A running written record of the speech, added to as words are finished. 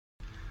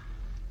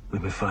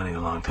We've been fighting a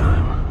long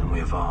time, and we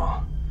have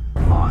all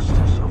lost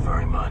so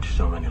very much,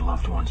 so many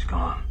loved ones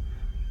gone.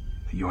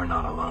 But you are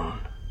not alone.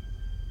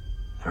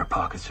 There are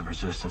pockets of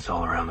resistance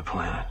all around the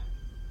planet.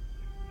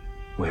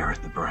 We are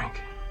at the brink.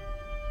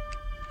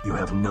 You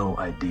have no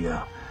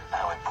idea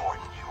how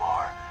important you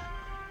are.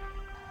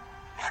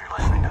 If you're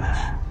listening to this,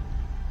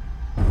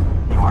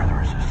 you are the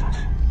resistance.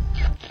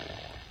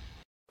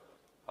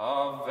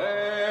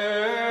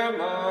 Ave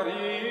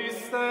Maria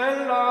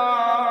Stella,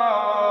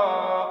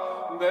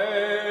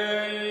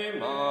 Dei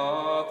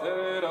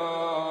Mater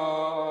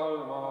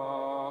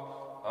Alma,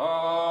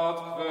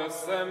 atque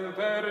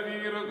semper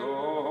Virgo,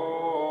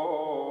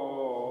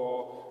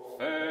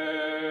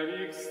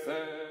 Felix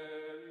te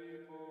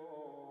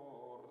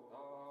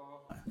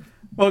porta.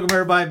 Welcome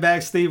everybody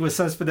back. Steve with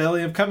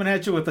Suspidelium I'm coming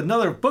at you with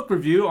another book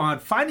review on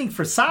Finding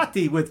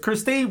Frassati with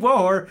Christine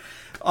Woher.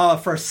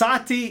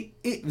 Frassati,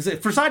 is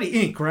it Frassati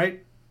Inc.,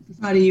 right?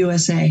 Frassati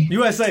USA.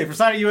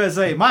 Frassati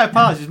USA. My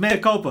apologies, mea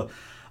culpa.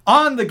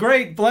 On the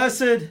great,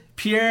 blessed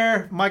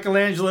Pier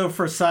Michelangelo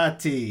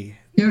Frassati.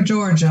 Pier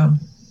Giorgio.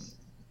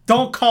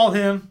 Don't call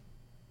him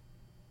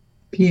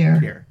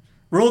Pierre.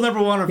 Rule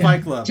number 1 on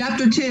Fight Club.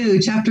 Chapter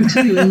 2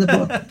 in the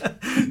book.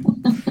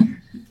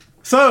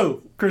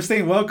 So,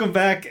 Christine, welcome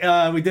back.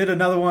 We did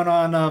another one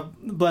on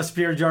Blessed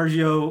Pier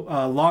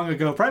Giorgio long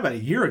ago, probably about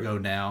a year ago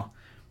now.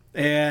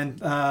 And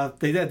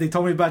they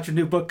told me about your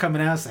new book coming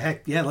out. I said,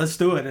 heck, yeah, let's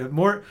do it. The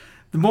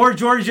more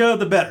Giorgio,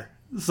 the better.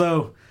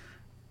 So,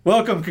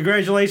 welcome.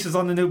 Congratulations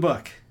on the new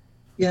book.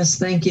 Yes,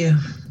 thank you.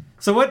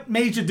 So what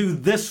made you do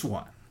this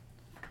one?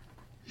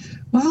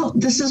 Well,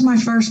 this is my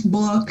first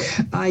book.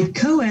 I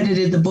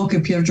co-edited the book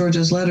of Pier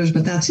Giorgio's letters,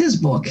 but that's his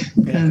book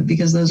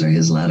because those are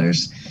his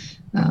letters.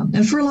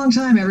 And for a long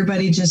time,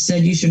 everybody just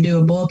said you should do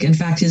a book. In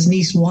fact, his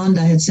niece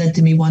Wanda had said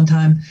to me one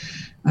time,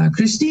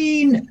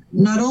 Christine,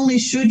 not only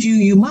should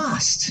you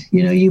must.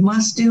 You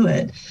must do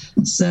it.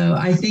 So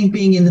I think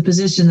being in the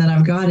position that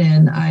I've got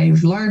in,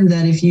 I've learned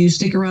that if you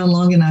stick around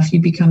long enough, you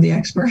become the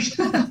expert.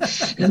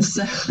 And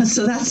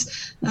so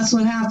that's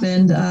what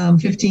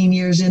happened. 15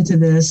 years into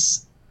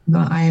this,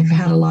 I've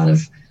had a lot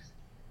of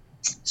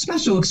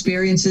special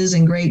experiences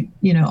and great,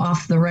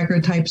 off the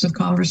record types of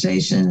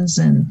conversations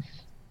and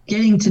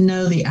getting to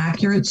know the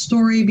accurate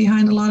story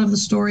behind a lot of the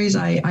stories.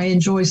 I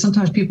enjoy,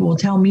 sometimes people will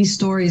tell me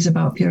stories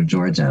about Pier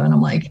Giorgio, and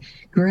I'm like,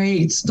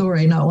 great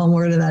story. Not one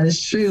word of that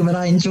is true, but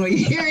I enjoy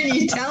hearing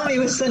you tell me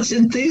with such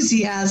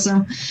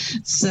enthusiasm.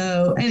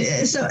 So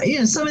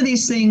some of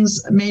these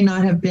things may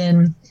not have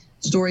been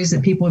stories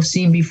that people have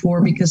seen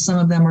before because some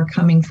of them are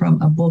coming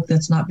from a book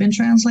that's not been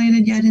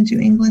translated yet into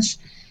English.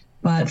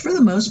 But for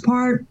the most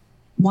part,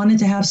 wanted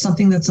to have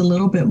something that's a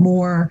little bit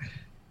more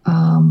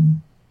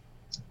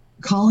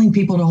calling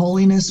people to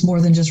holiness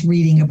more than just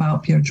reading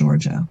about Pier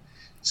Giorgio.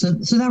 So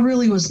that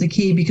really was the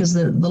key, because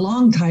the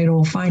long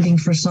title, Finding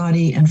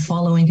Frassati and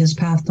Following His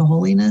Path to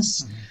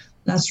Holiness,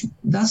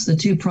 that's the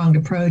two-pronged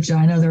approach.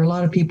 I know there are a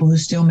lot of people who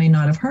still may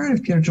not have heard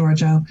of Pier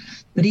Giorgio,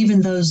 but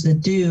even those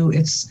that do,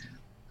 it's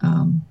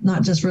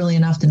not just really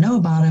enough to know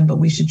about him, but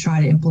we should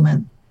try to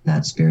implement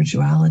that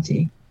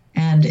spirituality.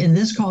 And in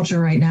this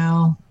culture right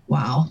now,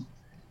 wow,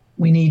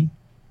 we need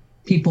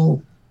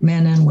people,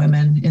 men and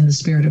women, in the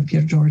spirit of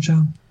Pier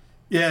Giorgio.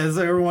 Yeah, as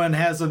everyone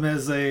has him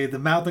as the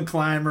mountain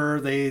climber.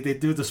 They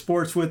do the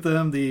sports with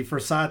him, the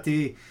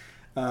Frassati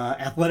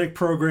athletic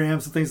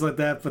programs and things like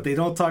that, but they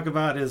don't talk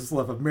about his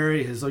love of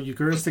Mary, his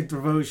Eucharistic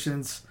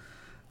devotions,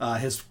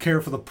 his care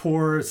for the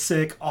poor,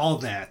 sick, all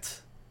that.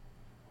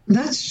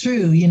 That's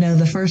true.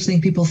 The first thing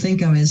people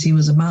think of is he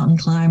was a mountain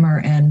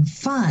climber and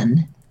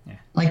fun. Yeah.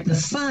 Like the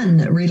fun,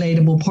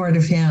 relatable part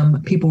of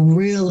him, people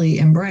really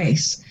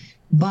embrace.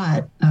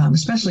 But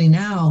especially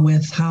now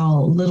with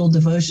how little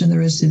devotion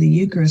there is to the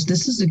Eucharist,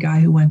 this is a guy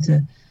who went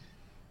to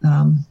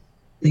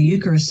the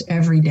Eucharist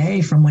every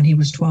day from when he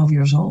was 12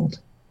 years old.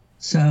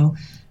 So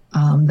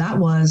that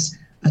was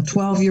a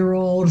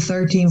 12-year-old,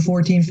 13,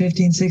 14,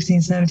 15, 16,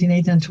 17,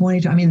 18,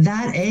 20. I mean,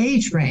 that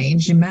age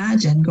range,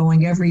 imagine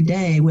going every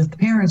day with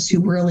parents who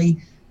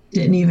really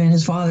didn't even,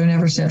 his father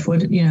never set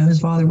foot, his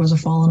father was a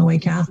fallen away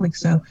Catholic.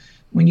 So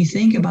when you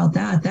think about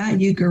that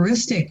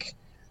Eucharistic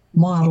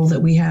model that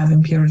we have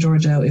in Pier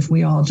Giorgio, if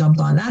we all jumped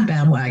on that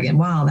bandwagon,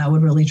 wow, that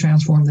would really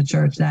transform the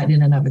church, that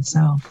in and of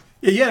itself.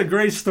 Yeah, you had a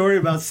great story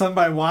about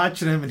somebody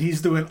watching him, and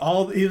he's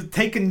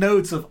taking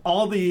notes of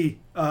all the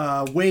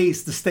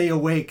ways to stay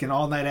awake in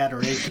all-night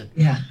adoration.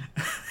 Yeah.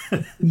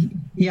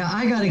 Yeah,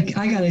 I got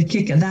a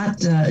kick.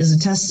 That is a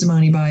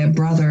testimony by a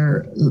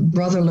brother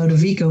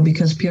Lodovico,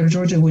 because Pier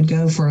Giorgio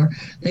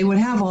they would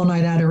have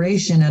all-night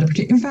adoration at a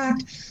particular, in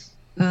fact,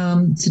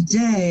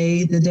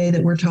 today, the day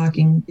that we're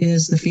talking,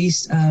 is the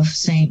feast of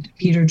Saint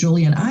Peter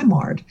Julian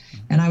Aymard.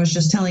 And I was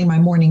just telling my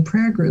morning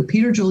prayer group,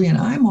 Peter Julian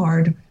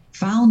Aymard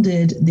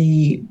founded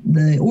the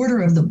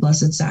Order of the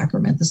Blessed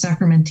Sacrament, the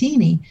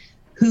Sacramentini,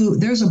 who,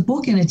 there's a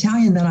book in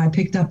Italian that I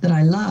picked up that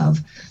I love.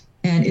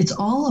 And it's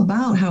all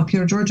about how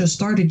Pier Giorgio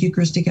started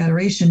Eucharistic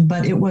adoration,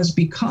 but it was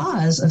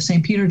because of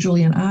St. Peter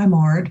Julian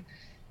Aymard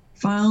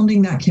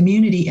founding that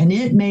community, and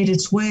it made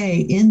its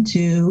way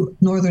into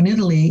northern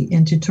Italy,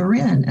 into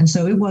Turin. And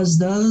so it was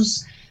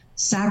those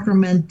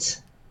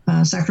Sacramentini,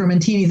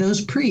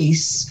 those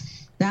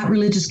priests, that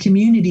religious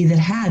community that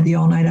had the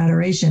all-night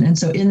adoration. And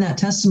so in that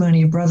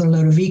testimony of Brother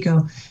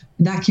Lodovico,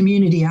 that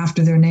community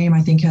after their name,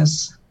 I think,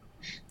 has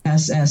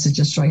SS. It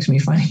just strikes me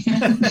funny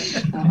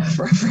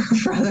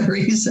for other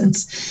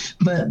reasons.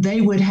 But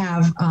they would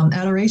have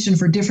adoration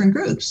for different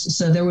groups.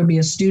 So there would be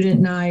a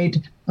student night,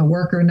 a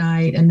worker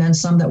night, and then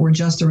some that were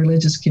just a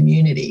religious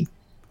community.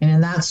 And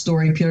in that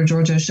story, Pier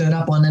Giorgio showed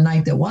up on the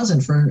night that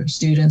wasn't for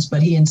students,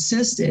 but he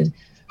insisted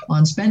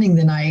on spending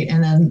the night.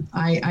 And then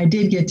I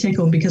did get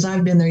tickled because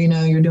I've been there,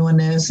 you're doing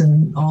this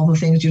and all the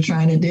things you're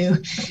trying to do.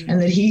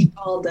 And that he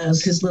called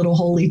those his little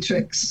holy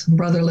tricks.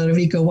 Brother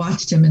Lodovico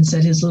watched him and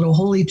said his little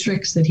holy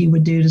tricks that he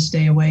would do to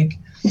stay awake.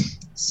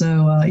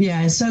 So,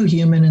 it's so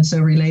human and so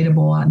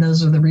relatable.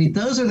 Those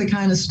are the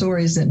kind of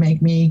stories that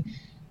make me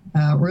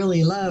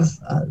really love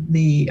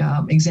the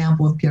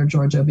example of Pier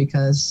Giorgio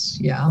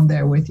because, I'm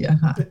there with you.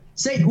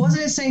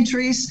 Wasn't it St.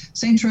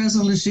 Therese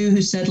of Lisieux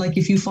who said, like,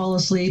 if you fall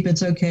asleep,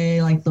 it's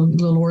okay, like the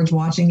little Lord's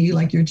watching you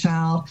like your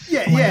child?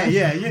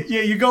 Yeah.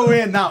 You go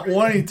in not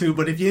wanting to,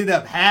 but if you end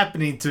up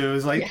happening to,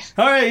 it's like,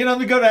 all right, let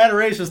me go to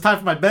adoration. It's time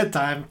for my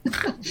bedtime.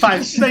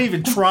 Fine, don't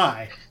even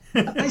try.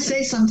 I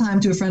say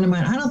sometime to a friend of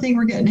mine, I don't think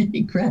we're getting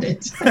any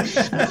credit. I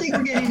don't think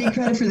we're getting any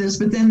credit for this.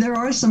 But then there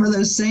are some of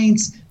those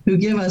saints who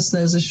give us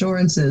those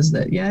assurances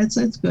that,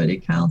 it's good.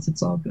 It counts.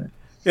 It's all good.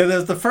 Yeah,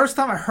 the first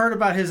time I heard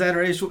about his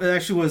adoration, it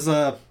actually was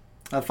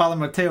Father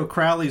Matteo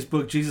Crowley's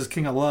book, Jesus,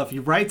 King of Love. He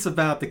writes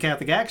about the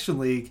Catholic Action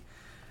League.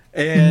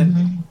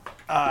 And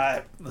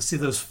let's see,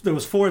 there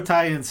was 4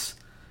 Italians.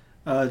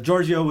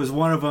 Giorgio was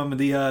one of them.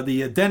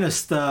 The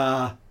dentist,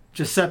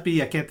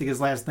 Giuseppe, I can't think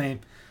his last name.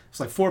 It's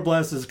like 4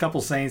 blessings, a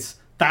couple saints,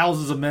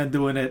 thousands of men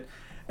doing it.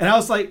 And I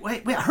was like,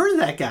 wait, I heard of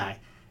that guy.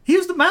 He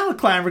was the mountain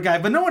climber guy,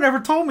 but no one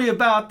ever told me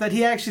about that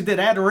he actually did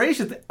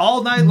adoration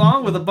all night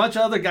long with a bunch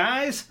of other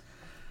guys.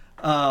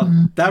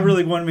 That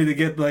really wanted me to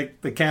get like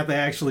the Catholic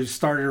actually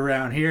started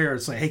around here.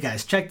 It's like, hey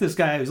guys, check this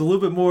guy. He's a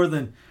little bit more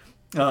than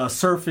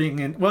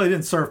surfing. And well, he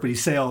didn't surf, but he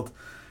sailed.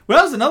 Well,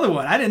 that was another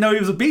one. I didn't know he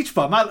was a beach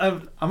bum.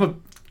 I'm a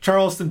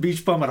Charleston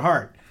beach bum at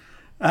heart.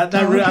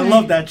 I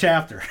love that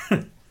chapter.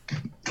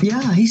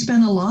 Yeah, he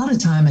spent a lot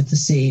of time at the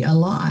sea, a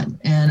lot.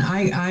 And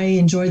I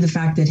enjoy the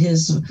fact that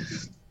his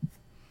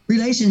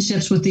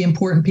relationships with the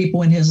important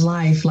people in his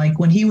life, like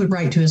when he would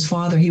write to his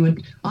father, he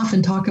would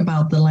often talk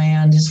about the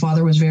land. His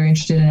father was very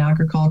interested in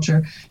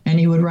agriculture, and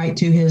he would write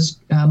to his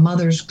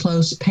mother's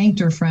close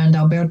painter friend,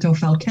 Alberto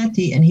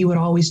Falchetti, and he would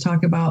always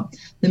talk about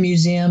the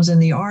museums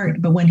and the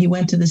art. But when he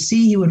went to the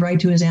sea, he would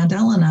write to his Aunt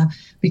Elena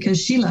because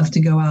she loved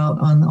to go out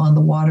on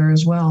the water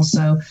as well.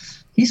 So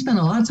he spent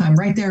a lot of time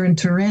right there in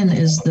Turin.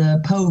 Is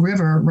the Po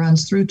River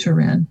runs through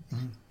Turin.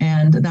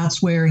 And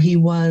that's where he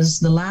was.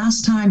 The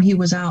last time he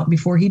was out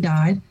before he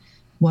died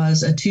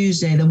was a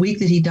Tuesday. The week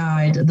that he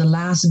died, the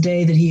last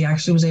day that he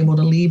actually was able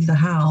to leave the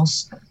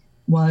house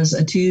was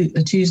a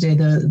Tuesday.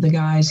 The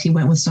guys, he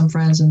went with some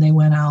friends and they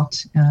went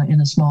out in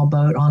a small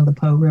boat on the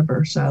Po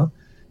River. So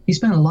he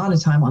spent a lot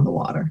of time on the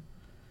water.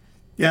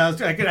 Yeah,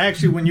 I could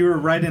actually, when you were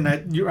writing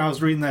that, I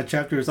was reading that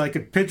chapter, I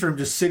could picture him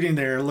just sitting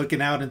there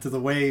looking out into the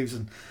waves,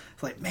 and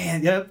it's like,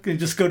 man, could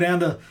just go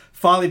down to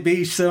Folly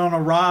Beach, sit on a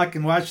rock,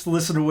 and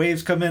listen to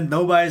waves come in.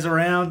 Nobody's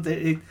around.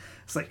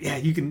 It's like, yeah,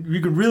 you can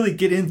really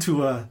get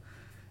into a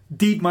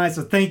deep mind.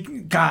 So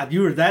thank God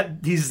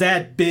he's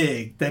that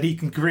big that he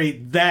can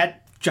create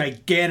that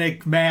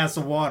gigantic mass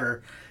of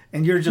water,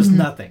 and you're just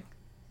nothing.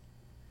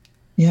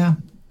 Yeah.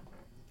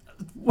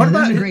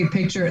 There's a great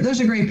picture. There's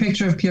a great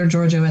picture of Pier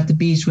Giorgio at the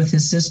beach with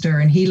his sister,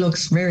 and he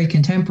looks very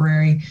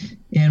contemporary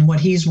in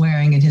what he's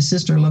wearing, and his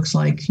sister looks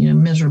like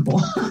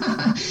miserable,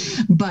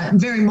 but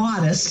very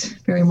modest,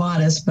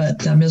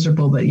 but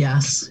miserable. But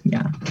yes,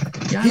 yeah.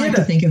 I like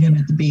to think of him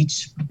at the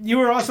beach. You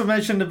were also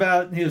mentioned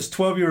about he was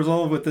 12 years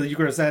old with the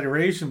Eucharist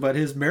Adoration, but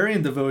his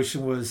Marian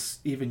devotion was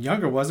even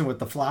younger, wasn't it? With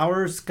the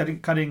flowers,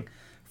 cutting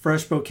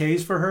fresh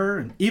bouquets for her,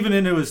 and even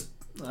into his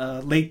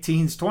late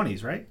teens,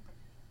 20s, right?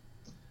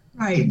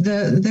 Right.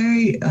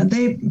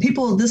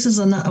 People. This is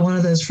one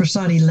of those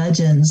Frassati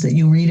legends that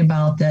you read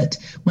about. That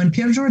when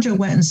Pier Giorgio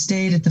went and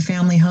stayed at the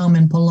family home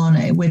in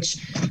Polone,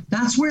 which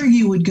that's where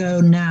you would go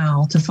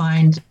now to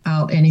find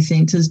out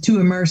anything to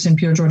immerse in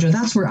Pier Giorgio.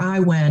 That's where I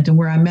went, and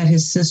where I met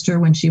his sister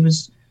when she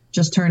was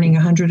just turning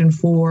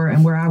 104,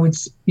 and where I would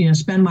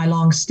spend my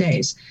long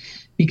stays,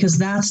 because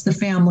that's the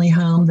family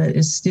home that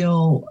is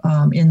still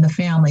in the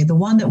family. The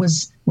one that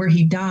was where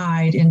he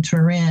died in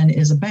Turin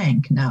is a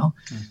bank now.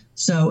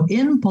 So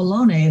in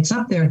Polone, it's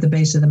up there at the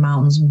base of the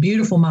mountains,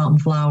 beautiful mountain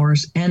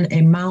flowers, and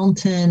a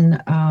mountain,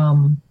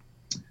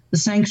 the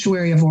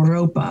sanctuary of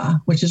Oropa,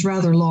 which is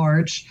rather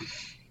large.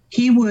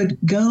 He would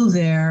go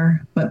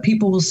there, but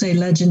people will say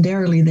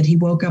legendarily that he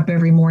woke up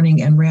every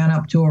morning and ran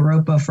up to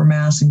Oropa for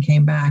Mass and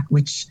came back,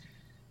 which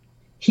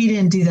he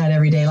didn't do that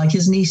every day. Like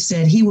his niece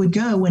said, he would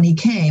go when he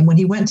came. When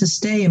he went to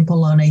stay in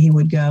Polone, he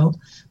would go.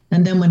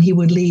 And then when he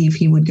would leave,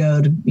 he would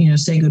go to,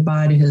 say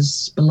goodbye to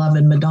his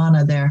beloved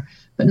Madonna there,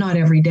 but not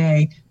every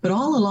day. But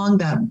all along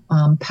that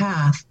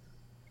path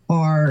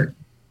are,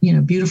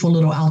 beautiful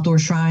little outdoor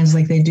shrines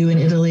like they do in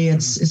Italy.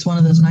 It's one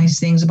of those nice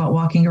things about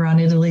walking around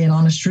Italy, and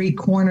on a street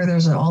corner,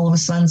 there's all of a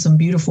sudden some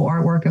beautiful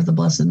artwork of the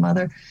Blessed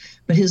Mother.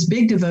 But his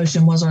big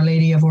devotion was Our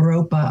Lady of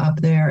Europa up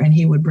there, and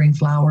he would bring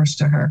flowers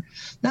to her.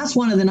 That's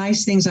one of the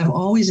nice things I've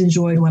always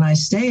enjoyed when I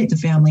stay at the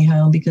family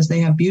home, because they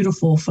have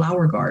beautiful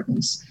flower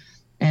gardens.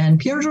 And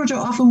Pier Giorgio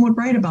often would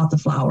write about the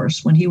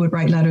flowers when he would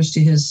write letters to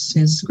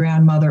his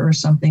grandmother or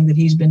something, that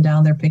he's been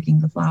down there picking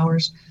the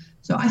flowers.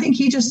 So I think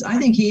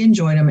he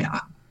enjoyed them.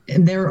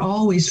 And there are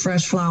always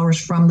fresh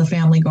flowers from the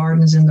family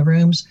gardens in the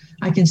rooms.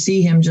 I can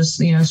see him just,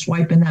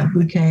 swiping that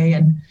bouquet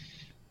and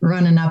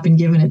running up and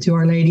giving it to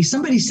Our Lady.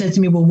 Somebody said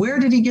to me, well, where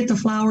did he get the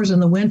flowers in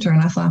the winter?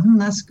 And I thought,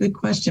 that's a good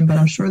question, but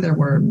I'm sure there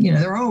were,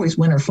 there are always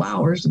winter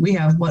flowers. We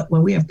have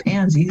we have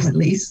pansies at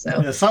least.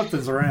 So yeah,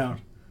 something's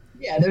around.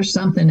 Yeah, there's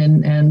something.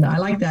 And I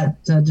like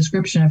that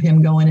description of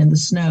him going in the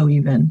snow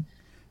even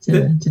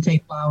to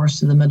take flowers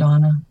to the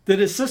Madonna. Did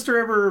his sister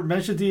ever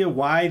mention to you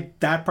why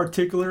that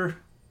particular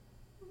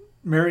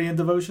Marian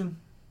devotion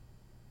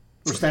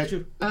or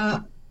statue?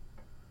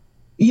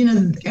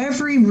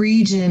 Every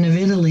region of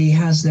Italy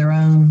has their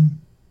own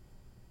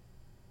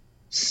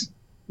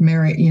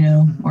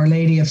Our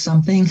Lady of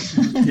something.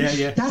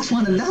 Yeah. That's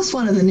one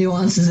of the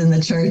nuances in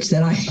the church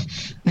that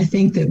I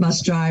think that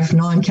must drive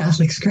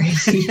non-Catholics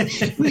crazy.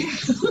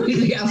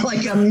 we have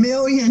like a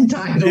million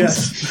titles.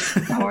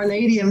 Yes. Our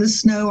Lady of the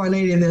Snow, Our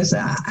Lady of this.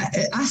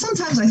 I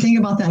sometimes I think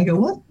about that and go,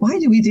 what? Why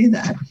do we do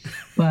that?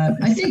 But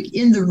I think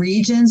in the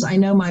regions, I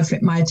know my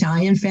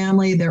Italian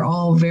family, they're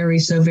all very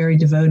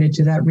devoted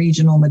to that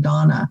regional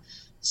Madonna.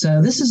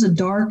 So this is a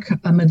dark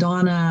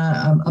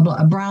Madonna,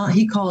 a brown,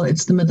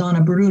 it's the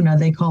Madonna Bruna.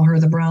 They call her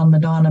the brown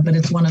Madonna, but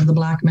it's one of the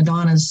black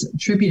Madonnas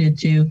attributed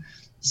to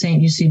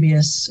Saint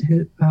Eusebius,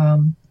 who,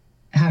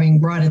 having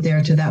brought it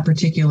there to that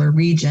particular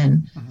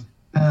region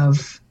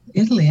of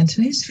Italy. And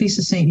today's feast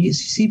of Saint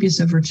Eusebius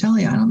of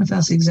Vercelli. I don't know if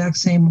that's the exact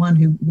same one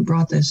who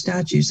brought those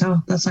statues.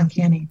 Oh, that's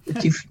uncanny, the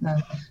two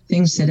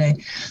things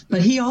today.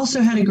 But he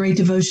also had a great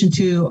devotion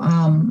to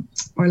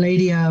Our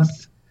Lady of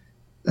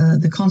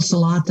the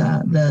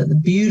Consolata, the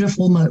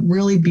beautiful,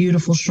 really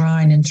beautiful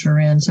shrine in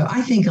Turin. So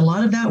I think a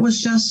lot of that was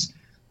just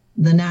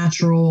the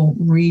natural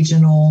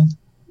regional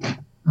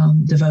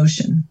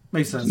devotion.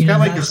 Makes sense. Kind of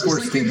like your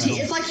sports team.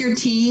 It's like your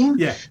team.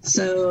 Yeah.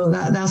 So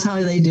that's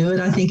how they do it.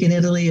 I think in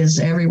Italy is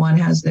everyone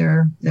has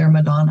their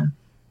Madonna.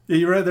 Yeah,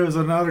 you read there was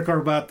an article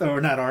about,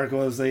 or not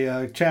article, it was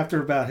a chapter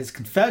about his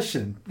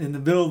confession in the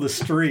middle of the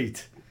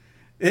street.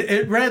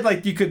 It read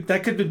like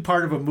that could have been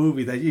part of a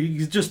movie, that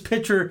you just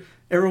picture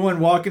everyone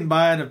walking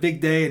by on a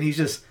big day, and he's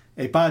just,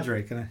 hey,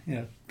 Padre,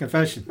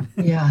 confession.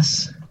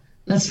 Yes.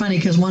 That's funny,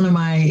 because one of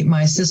my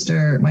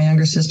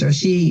younger sister,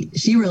 she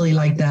really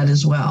liked that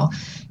as well.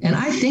 And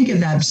I think of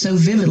that so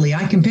vividly.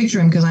 I can picture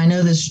him, because I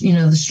know this,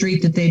 the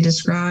street that they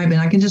describe, and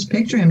I can just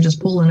picture him just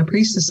pulling a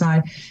priest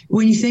aside.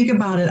 When you think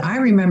about it, I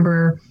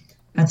remember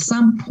at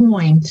some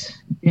point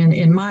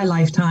in my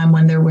lifetime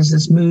when there was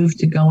this move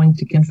to going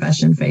to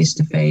confession face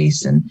to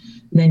face, and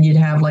then you'd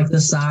have like the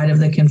side of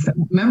the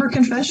remember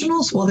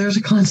confessionals? Well, there's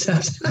a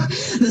concept.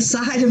 The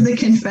side of the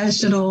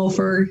confessional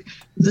for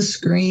the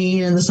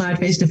screen and the side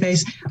face to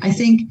face. I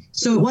think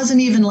so. It wasn't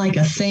even like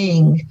a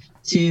thing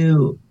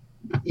to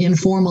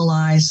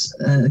informalize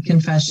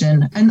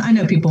confession. And I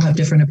know people have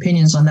different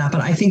opinions on that,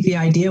 but I think the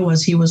idea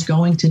was he was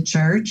going to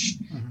church.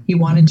 He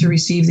wanted to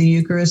receive the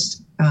Eucharist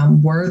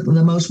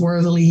the most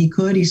worthily he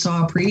could. He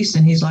saw a priest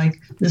and he's like,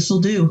 this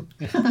will do.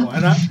 Why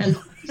not?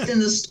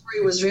 And the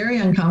story was very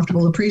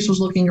uncomfortable. The priest was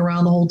looking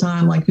around the whole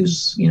time like,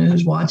 who's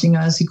watching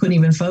us? He couldn't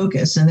even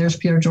focus. And there's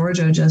Pier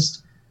Giorgio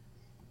just,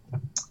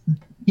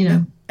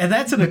 And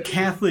that's in a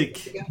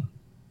Catholic,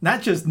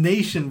 not just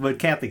nation, but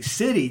Catholic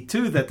city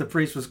too, that the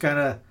priest was kind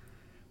of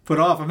put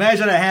off.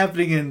 Imagine that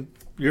happening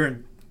you're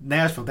in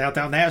Nashville,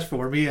 downtown Nashville,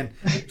 or me in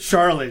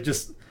Charlotte.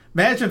 Just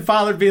imagine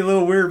Father being a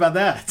little weird about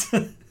that.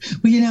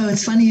 Well,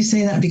 it's funny you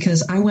say that,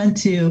 because I went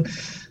to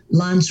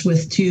lunch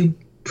with two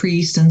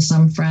priests and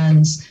some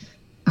friends.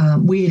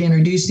 We had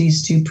introduced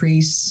these two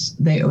priests.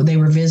 They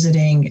were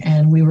visiting,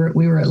 and we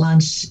were at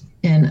lunch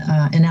in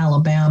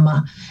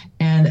Alabama.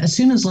 And as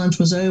soon as lunch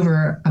was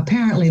over,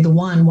 apparently the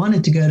one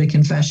wanted to go to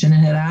confession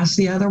and had asked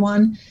the other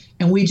one.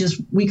 And we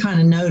kind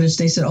of noticed.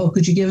 They said, "Oh,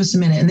 could you give us a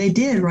minute?" And they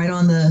did, right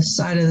on the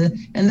side of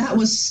and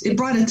it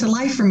brought it to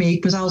life for me,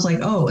 because I was like,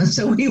 "Oh!" And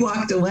so we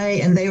walked away,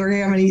 and they were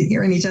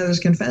hearing each other's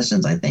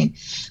confessions. I think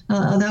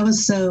that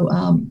was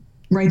so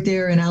right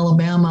there in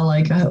Alabama.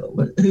 Like,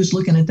 who's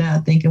looking at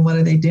that, thinking, "What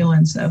are they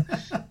doing?" So,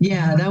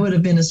 yeah, that would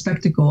have been a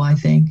spectacle. I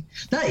think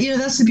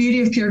that's the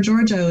beauty of Pier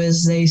Giorgio,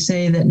 is they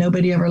say that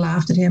nobody ever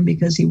laughed at him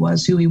because he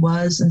was who he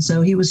was, and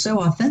so he was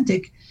so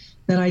authentic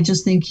that I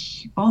just think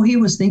all he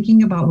was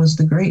thinking about was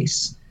the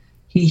grace.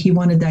 He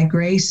wanted that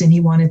grace, and he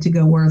wanted to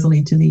go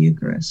worthily to the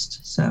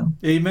Eucharist. So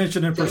yeah, you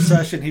mentioned in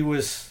procession, he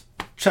was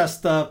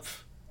chest up,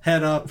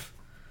 head up,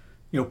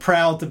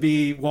 proud to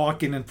be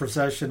walking in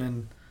procession,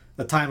 and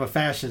a time of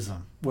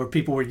fascism where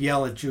people would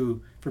yell at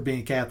you for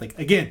being Catholic.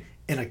 Again,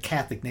 in a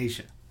Catholic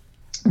nation.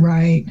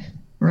 Right,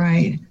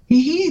 right.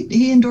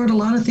 He endured a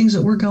lot of things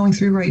that we're going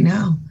through right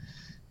now.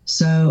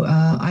 So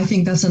I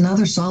think that's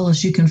another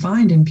solace you can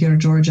find in Pier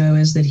Giorgio,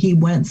 is that he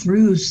went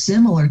through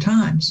similar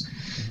times.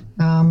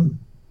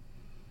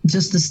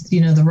 Just this,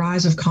 the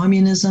rise of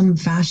communism,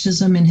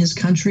 fascism in his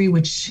country,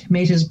 which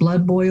made his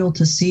blood boil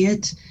to see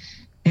it.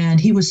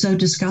 And he was so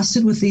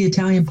disgusted with the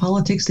Italian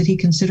politics that he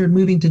considered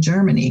moving to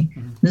Germany.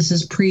 Mm-hmm. This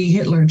is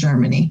pre-Hitler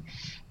Germany.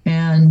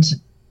 And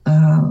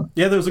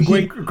there was a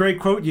great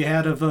quote you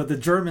had of the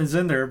Germans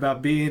in there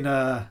about being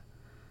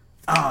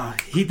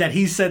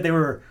he said they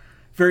were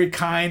very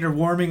kind or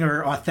warming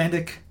or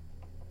authentic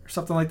or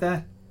something like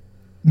that.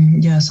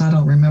 Yes, I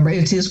don't remember.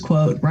 It's his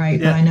quote, right?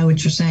 Yeah. But I know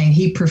what you're saying.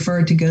 He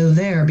preferred to go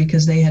there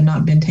because they had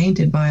not been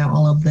tainted by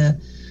all of the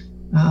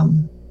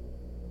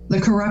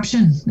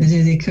corruption.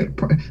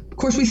 Of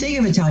course, we think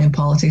of Italian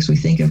politics, we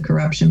think of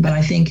corruption, but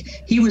I think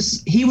he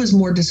was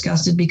more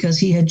disgusted because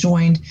he had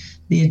joined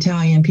the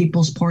Italian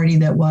People's Party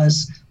that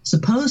was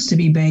supposed to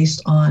be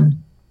based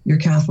on your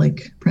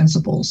Catholic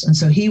principles. And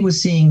so he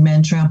was seeing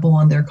men trample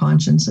on their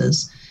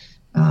consciences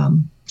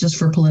just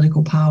for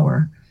political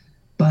power.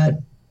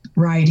 But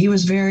right, he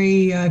was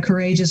very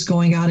courageous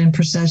going out in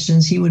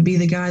processions. He would be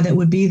the guy that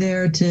would be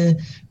there to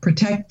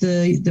protect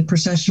the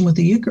procession with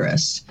the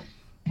Eucharist.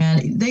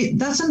 And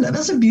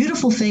that's a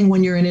beautiful thing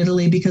when you're in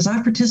Italy, because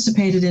I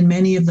participated in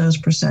many of those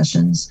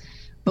processions.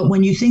 But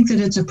when you think that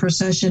it's a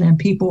procession and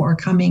people are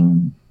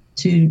coming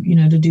to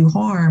do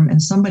harm,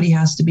 and somebody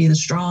has to be the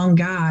strong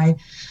guy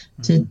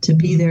to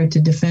be there to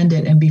defend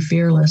it and be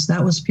fearless,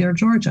 that was Pier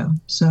Giorgio.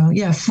 So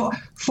yeah,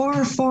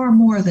 far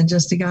more than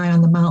just a guy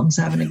on the mountains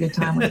having a good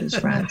time with his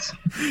friends.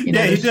 He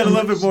did a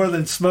little bit more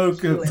than smoke,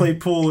 play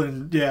pool,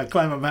 and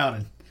climb a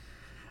mountain.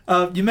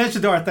 You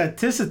mentioned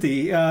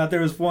authenticity.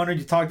 There was one where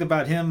you talked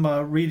about him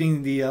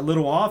reading the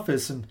Little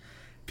Office, and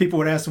people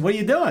would ask him, "What are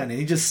you doing?" And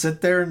he'd just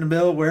sit there in the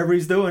middle, wherever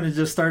he's doing, and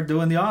just start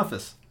doing the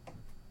office.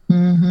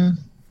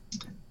 Mm-hmm.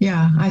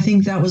 Yeah, I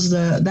think that was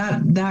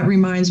that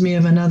reminds me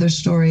of another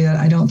story that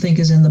I don't think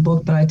is in the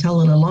book, but I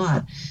tell it a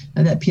lot,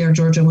 that Pier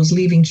Giorgio was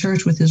leaving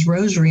church with his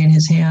rosary in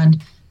his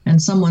hand,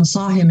 and someone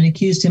saw him and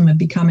accused him of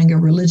becoming a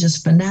religious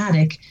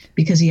fanatic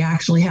because he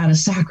actually had a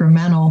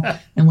sacramental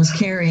and was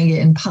carrying it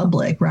in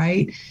public,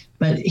 right?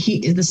 But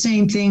the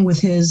same thing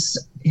with his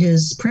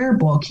prayer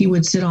book. He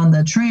would sit on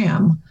the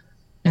tram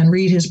and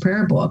read his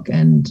prayer book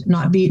and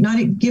not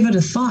give it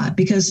a thought,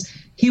 because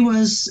he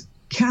was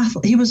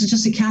Catholic. He was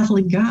just a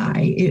Catholic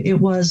guy.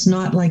 It was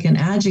not like an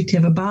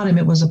adjective about him.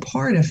 It was a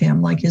part of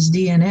him, like his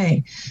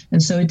DNA.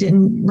 And so it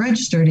didn't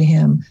register to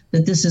him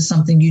that this is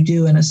something you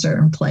do in a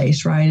certain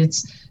place, right?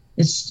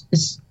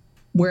 It's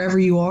wherever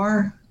you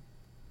are.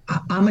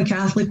 I'm a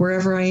Catholic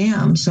wherever I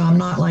am. So I'm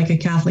not like a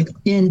Catholic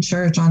in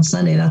church on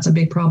Sunday. That's a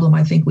big problem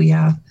I think we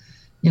have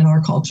in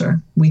our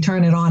culture. We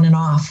turn it on and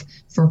off.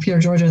 For Pier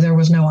Giorgio, there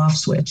was no off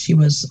switch. He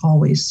was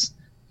always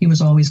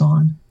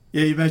on.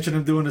 Yeah, you mentioned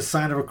him doing the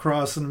sign of a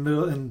cross in the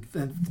middle and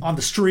on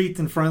the street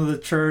in front of the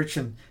church,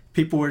 and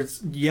people would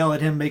yell at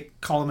him,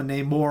 call him a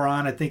name,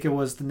 moron. I think it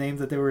was the name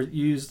that they were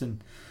used.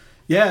 And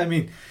yeah, I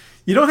mean,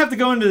 you don't have to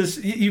go into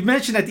this. You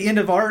mentioned at the end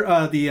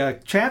of the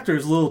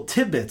chapters little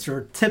tidbits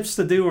or tips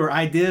to do or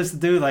ideas to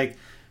do, like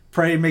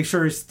pray, make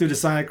sure you do the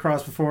sign of the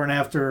cross before and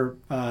after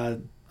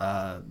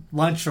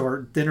lunch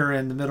or dinner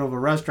in the middle of a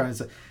restaurant.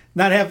 So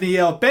not having to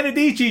yell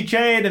Benedici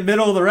in the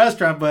middle of the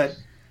restaurant, but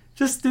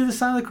just do the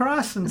sign of the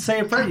cross and say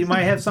a prayer. You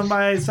might have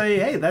somebody say,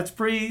 "Hey, that's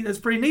pretty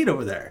neat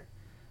over there."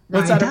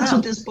 What's that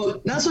about?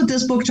 That's what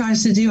this book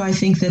tries to do. I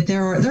think that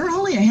there are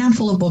only a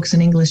handful of books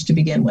in English to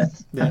begin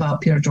with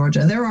about Pier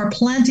Giorgio. There are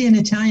plenty in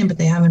Italian, but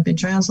they haven't been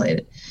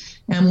translated.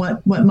 And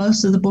what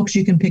most of the books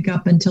you can pick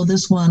up until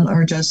this one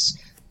are just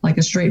like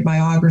a straight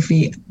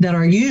biography that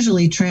are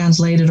usually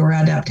translated or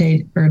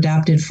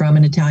adapted from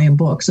an Italian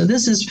book. So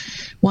this is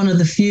one of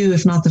the few,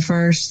 if not the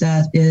first,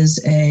 that is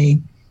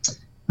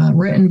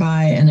written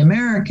by an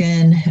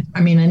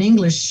an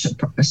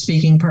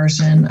English-speaking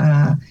person,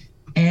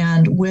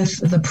 and with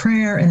the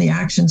prayer and the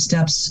action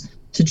steps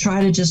to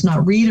try to just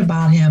not read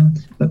about him,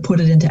 but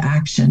put it into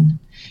action.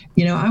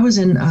 I was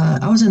in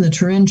the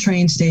Turin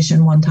train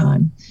station one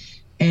time,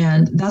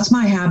 and that's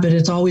my habit.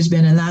 It's always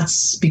been, and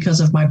that's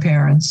because of my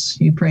parents.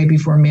 You pray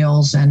before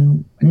meals,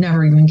 and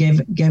never even gave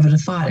it a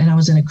thought. And I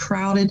was in a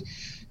crowded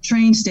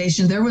train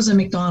station. There was a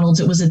McDonald's.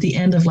 It was at the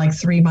end of like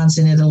 3 months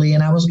in Italy,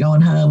 and I was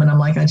going home, and I'm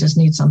like, I just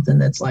need something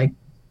that's like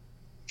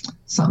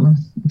something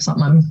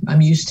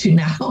I'm used to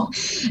now.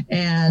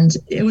 And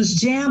it was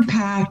jam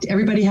packed.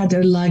 Everybody had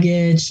their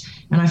luggage,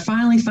 and I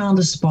finally found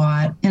a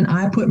spot, and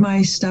I put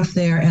my stuff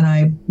there, and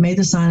I made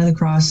the sign of the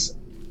cross,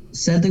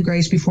 said the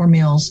grace before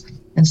meals,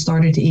 and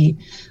started to eat.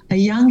 A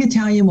young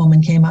Italian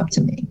woman came up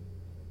to me,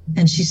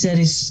 and she said,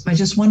 "I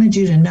just wanted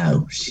you to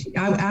know."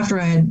 After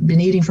I had been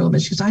eating for a little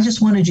bit, she goes, "I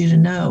just wanted you to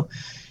know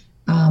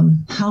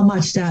how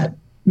much that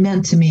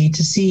meant to me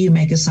to see you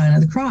make a sign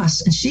of the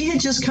cross." And she had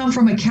just come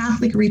from a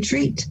Catholic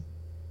retreat,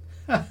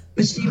 but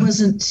she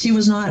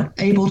was not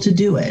able to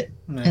do it.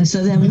 And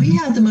so then we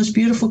had the most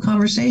beautiful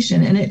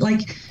conversation, and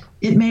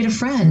it made a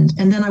friend.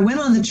 And then I went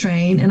on the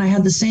train and I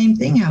had the same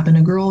thing happen.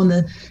 A girl in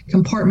the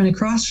compartment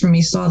across from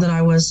me saw that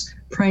I was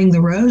praying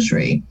the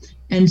rosary.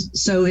 And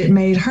so it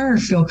made her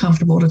feel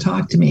comfortable to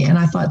talk to me. And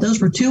I thought those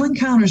were 2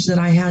 encounters that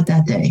I had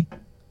that day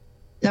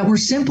that were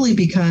simply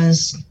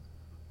because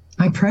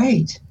I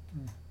prayed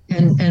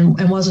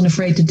and wasn't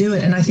afraid to do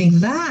it. And I think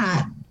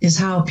that is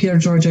how Pier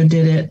Giorgio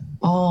did it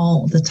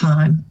all the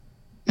time.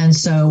 And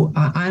so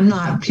I'm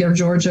not Pier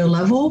Giorgio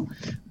level,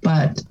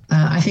 but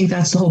I think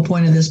that's the whole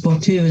point of this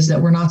book too, is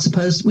that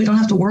we don't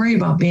have to worry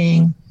about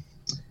being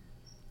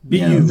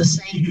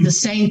the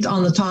saint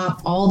on the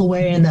top all the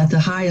way and at the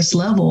highest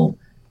level,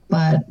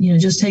 but,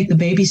 just take the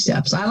baby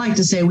steps. I like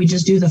to say we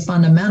just do the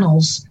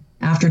fundamentals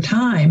after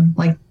time.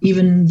 Like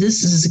even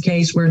this is a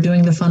case where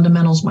doing the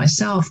fundamentals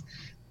myself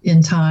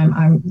in time,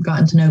 I've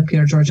gotten to know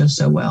Pier Giorgio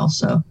so well.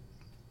 So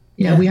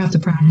we have to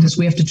practice.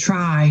 We have to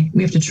try.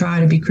 We have to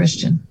try to be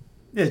Christian.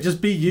 Yeah,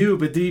 just be you,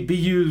 but be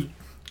you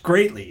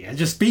greatly, and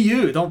just be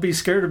you. Don't be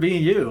scared of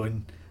being you.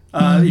 And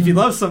if you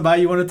love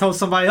somebody, you want to tell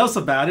somebody else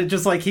about it.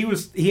 Just like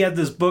he had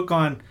this book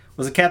on,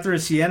 was it Catherine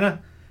of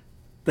Siena,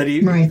 that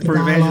for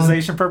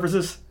evangelization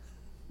purposes.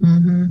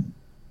 Mm-hmm.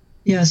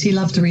 Yes, he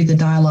loved to read the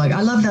dialogue.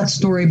 I love that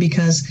story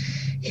because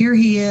here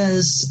he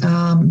is,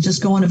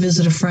 just going to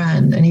visit a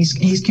friend, and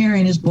he's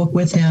carrying his book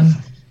with him,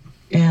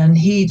 and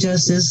he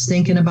just is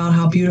thinking about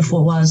how beautiful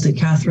it was that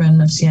Catherine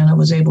of Siena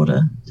was able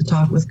to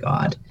talk with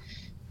God.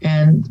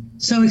 And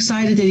so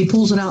excited that he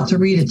pulls it out to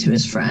read it to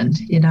his friend,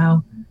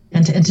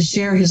 and to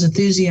share his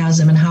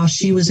enthusiasm and how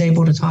she was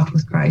able to talk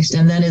with Christ.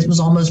 And then it was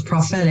almost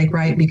prophetic,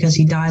 right? Because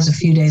he dies a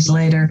few days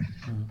later.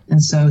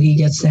 And so he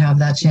gets to have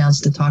that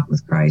chance to talk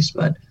with Christ.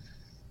 But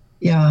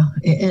yeah,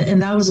 and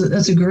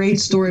that's a great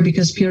story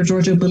because Pier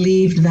Giorgio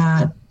believed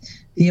that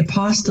the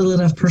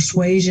apostolate of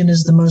persuasion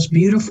is the most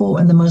beautiful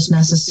and the most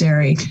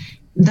necessary.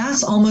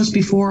 That's almost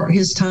before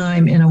his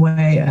time in a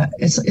way.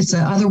 It's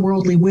an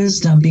otherworldly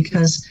wisdom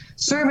because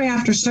survey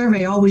after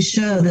survey always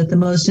show that the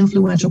most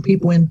influential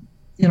people in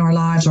our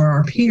lives are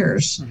our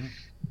peers,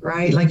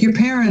 right? Like your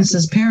parents,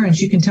 as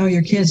parents, you can tell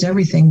your kids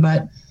everything,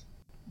 but,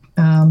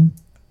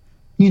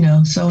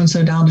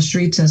 so-and-so down the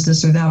street says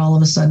this or that, all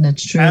of a sudden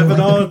it's true. Happen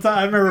all the time.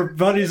 I remember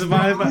buddies of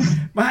mine,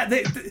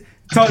 they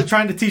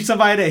trying to teach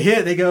somebody to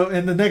hit, they go,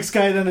 and the next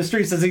guy down the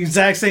street says the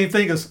exact same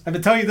thing. Goes, I've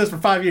been telling you this for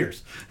 5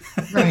 years.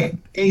 Right,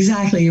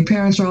 exactly. Your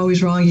parents are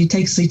always wrong. It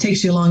takes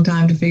you a long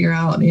time to figure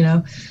out,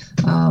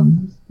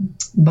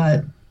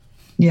 but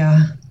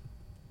yeah.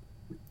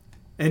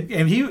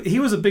 And he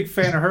was a big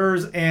fan of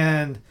hers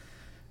and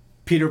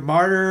Peter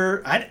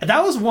Martyr.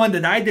 That was one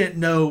that I didn't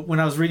know when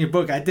I was reading your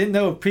book. I didn't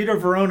know Peter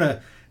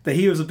Verona, that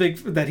he was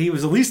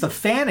at least a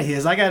fan of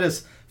his. I got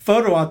his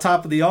photo on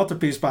top of the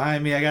altarpiece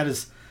behind me. I got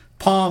his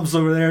palms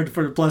over there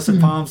for the blessed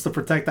palms to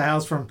protect the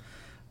house from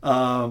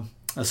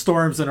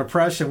storms and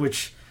oppression,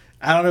 which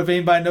I don't know if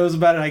anybody knows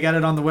about it. I got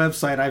it on the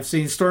website. I've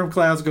seen storm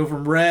clouds go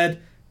from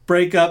red,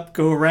 break up,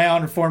 go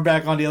around, and form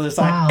back on the other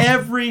side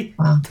every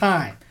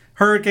time.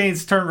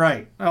 Hurricanes turn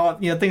right.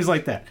 Things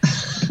like that.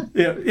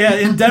 Yeah.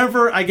 In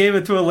Denver, I gave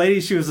it to a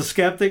lady. She was a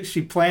skeptic.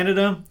 She planted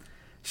them.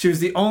 She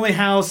was the only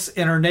house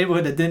in her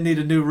neighborhood that didn't need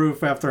a new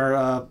roof after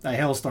a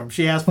hailstorm.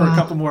 She asked for a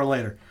couple more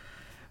later.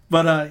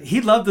 But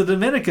he loved the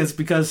Dominicans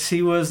because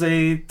he was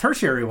a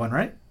tertiary one,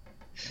 right?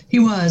 He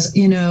was,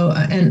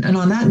 and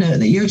on that note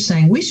that you're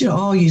saying, we should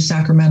all use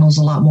sacramentals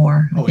a lot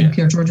more. I think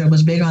Pier Giorgio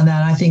was big on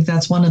that. I think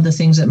that's one of the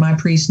things that my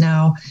priest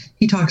now,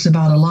 he talks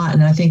about a lot.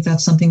 And I think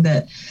that's something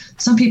that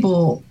some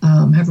people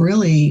have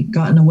really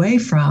gotten away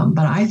from.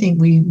 But I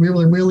think we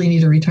really, really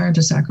need to return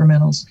to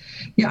sacramentals.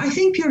 Yeah, I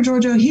think Pier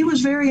Giorgio, he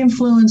was very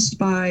influenced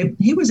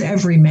he was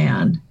every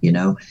man,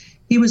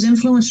 He was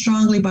influenced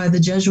strongly by the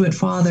Jesuit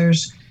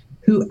fathers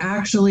who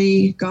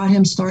actually got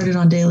him started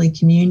on daily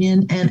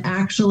communion and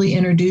actually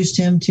introduced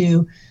him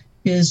to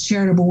his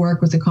charitable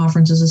work with the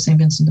Conferences of St.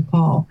 Vincent de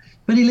Paul.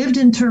 But he lived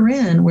in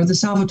Turin, where the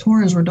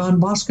Salvatorans were Don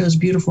Bosco's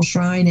beautiful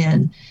shrine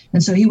in.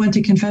 And so he went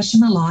to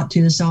confession a lot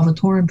to the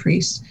Salvatoran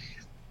priests.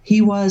 He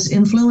was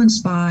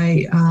influenced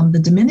by the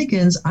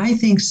Dominicans, I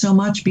think, so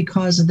much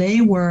because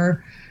they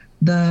were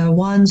the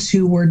ones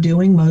who were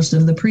doing most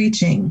of the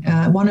preaching.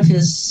 One of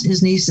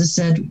his nieces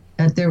said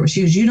that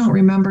you don't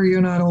remember, you're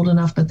not old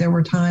enough, but there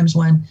were times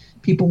when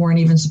people weren't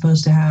even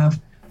supposed to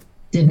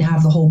didn't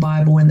have the whole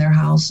Bible in their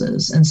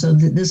houses. And so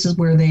this is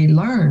where they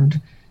learned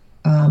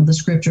the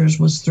scriptures,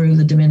 was through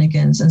the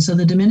Dominicans. And so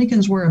the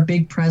Dominicans were a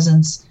big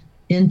presence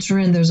in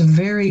Turin. There's a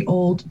very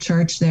old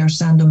church there,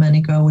 San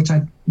Domenico, which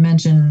I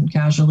mentioned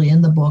casually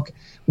in the book,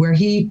 where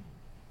an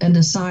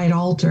aside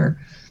altar,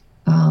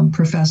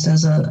 professed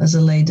as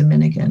a lay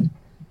Dominican.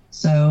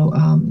 So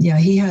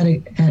he had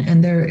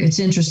it's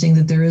interesting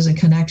that there is a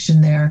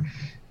connection there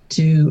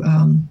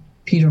to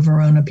Peter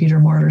Verona, Peter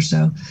Martyr,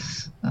 so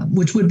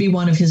which would be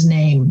one of his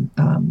name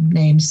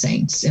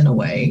saints in a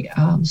way.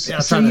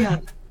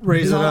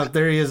 Raise it up.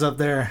 There he is up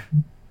there.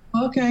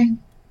 Okay.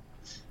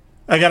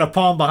 I got a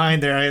palm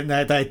behind there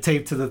that I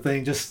taped to the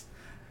thing.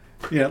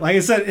 Yeah, like I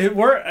said,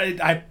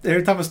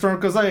 every time a storm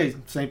goes, hey,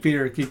 St.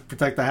 Peter,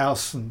 protect the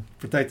house and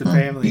protect the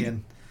family.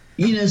 And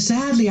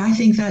sadly, I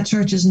think that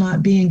church is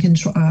not being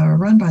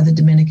run by the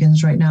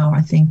Dominicans right now.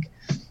 I think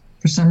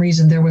for some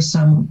reason there was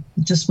some,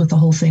 just with the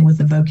whole thing with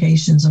the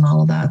vocations and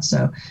all of that.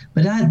 So,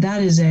 but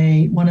that is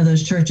one of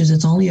those churches.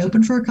 It's only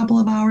open for a couple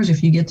of hours.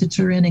 If you get to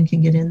Turin and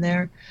can get in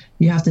there,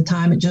 you have to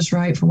time it just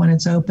right for when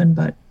it's open.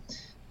 But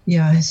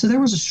yeah, so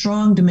there was a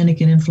strong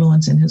Dominican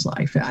influence in his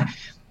life.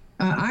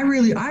 I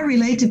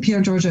relate to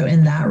Pier Giorgio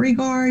in that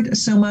regard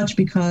so much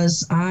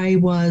because I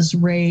was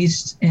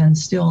raised and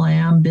still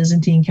am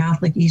Byzantine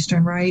Catholic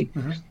Eastern Rite,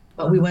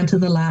 but we went to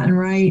the Latin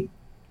Rite,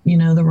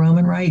 the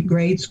Roman Rite,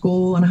 grade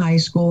school and high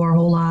school our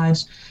whole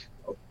lives.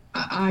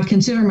 I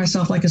consider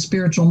myself like a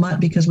spiritual mutt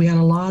because we had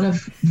a lot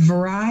of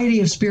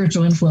variety of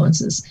spiritual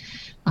influences.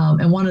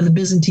 And one of the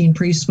Byzantine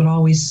priests would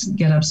always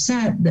get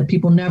upset that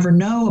people never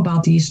know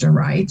about the Eastern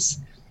rites.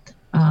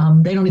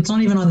 It's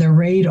not even on their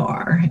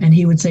radar. And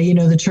he would say,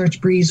 the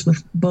church breathes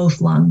with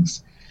both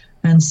lungs.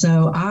 And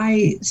so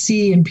I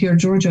see in Pier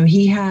Giorgio,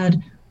 he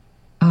had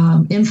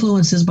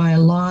influences by a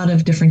lot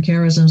of different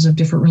charisms of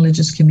different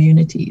religious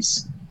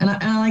communities. And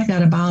I like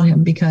that about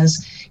him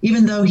because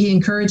even though he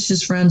encouraged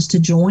his friends to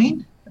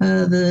join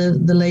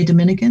the lay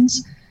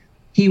Dominicans,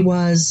 he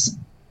was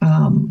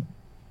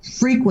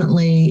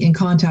frequently in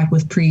contact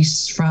with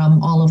priests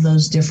from all of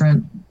those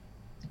different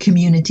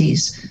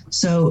communities.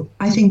 So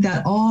I think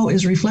that all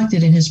is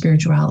reflected in his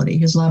spirituality,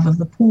 his love of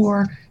the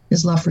poor,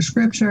 his love for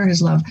scripture,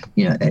 his love,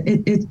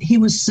 he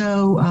was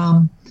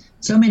so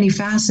many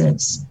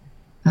facets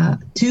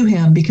to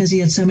him because he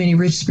had so many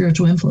rich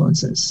spiritual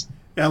influences.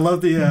 Yeah, I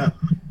love the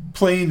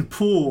playing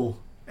pool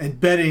and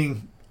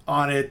betting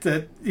on it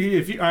that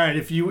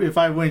if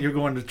I win, you're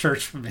going to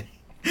church for me.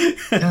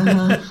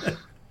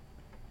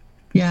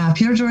 Yeah,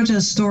 Pier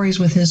Giorgio's stories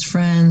with his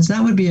friends,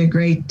 that would be a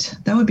great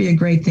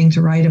thing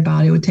to write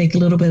about. It would take a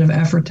little bit of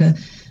effort to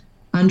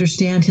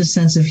understand his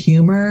sense of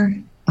humor,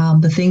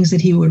 the things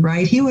that he would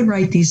write. He would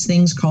write these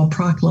things called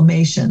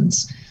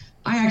proclamations.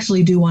 I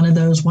actually do one of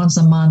those once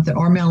a month.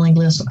 Our mailing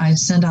list, I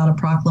send out a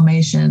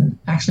proclamation.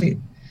 Actually, it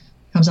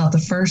comes out the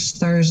first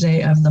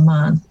Thursday of the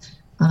month.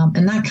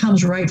 And that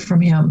comes right from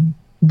him.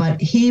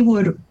 But he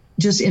would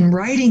just in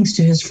writings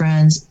to his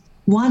friends,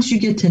 once you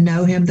get to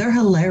know him, they're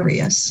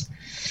hilarious.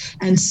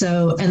 And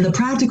the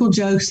practical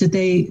jokes that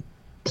they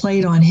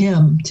played on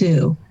him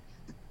too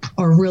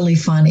are really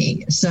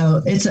funny.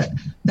 So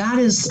that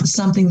is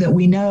something that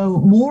we know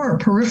more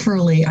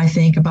peripherally, I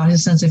think, about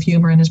his sense of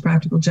humor and his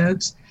practical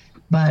jokes.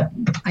 But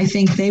I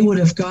think they would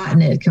have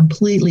gotten it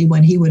completely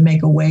when he would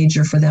make a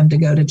wager for them to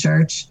go to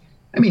church.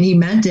 I mean, he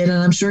meant it,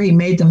 and I'm sure he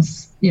made them,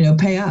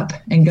 pay up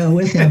and go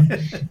with him.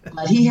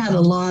 But he had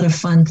a lot of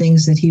fun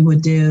things that he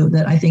would do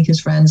that I think his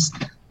friends,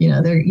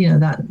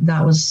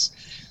 that was.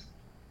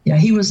 Yeah,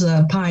 he was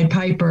a Pied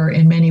Piper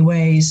in many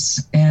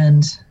ways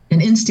and an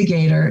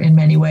instigator in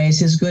many ways.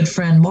 His good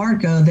friend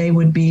Marco, they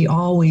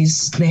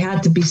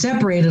had to be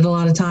separated a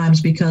lot of times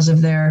because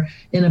of their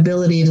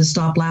inability to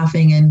stop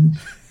laughing and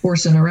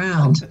horsing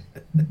around.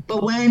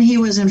 But when he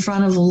was in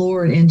front of the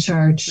Lord in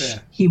church,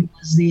 he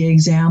was the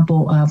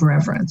example of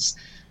reverence.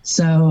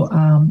 So,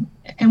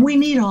 and we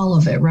need all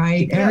of it,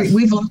 right? Yes.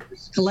 We've lost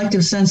this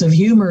collective sense of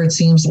humor, it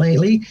seems,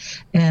 lately.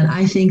 And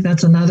I think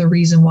that's another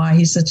reason why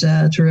he's such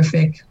a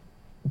terrific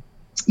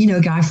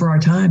guy for our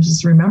times,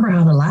 is remember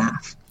how to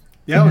laugh.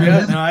 Yeah,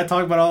 I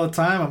talk about it all the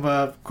time. I'm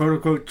a quote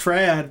unquote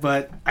trad,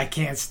 but I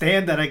can't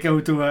stand that. I go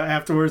to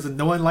afterwards and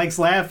no one likes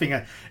laughing.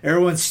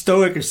 Everyone's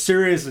stoic or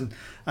serious. And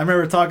I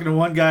remember talking to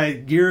one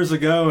guy years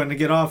ago, and to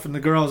get off, and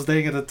the girl I was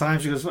dating at the time,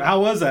 she goes,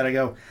 "How was that?" I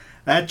go,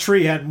 "That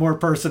tree had more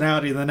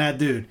personality than that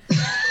dude."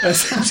 I'm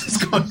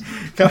just going,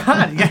 come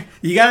on,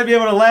 you got to be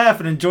able to laugh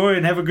and enjoy it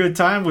and have a good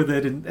time with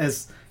it. And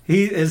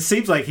it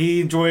seems like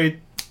he enjoyed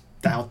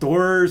the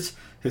outdoors.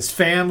 His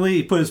family,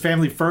 he put his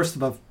family first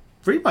above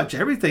pretty much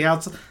everything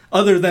else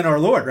other than our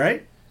Lord,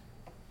 right?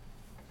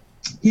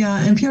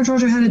 Yeah, and Pier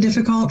Giorgio had a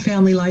difficult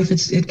family life.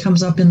 It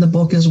comes up in the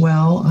book as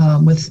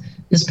well. With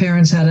his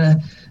parents had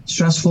a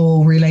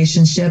stressful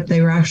relationship.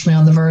 They were actually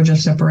on the verge of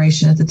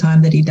separation at the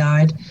time that he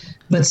died,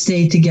 but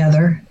stayed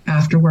together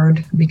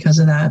afterward because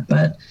of that.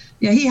 But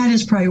yeah, he had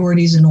his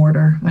priorities in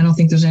order. I don't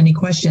think there's any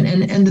question.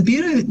 And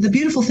the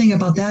beautiful thing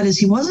about that is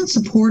he wasn't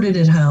supported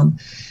at home.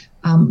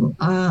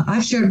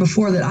 I've shared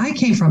before that I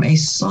came from a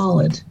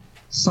solid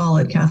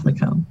Catholic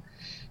home.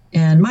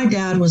 And my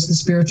dad was the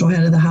spiritual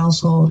head of the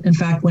household. In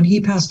fact, when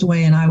he passed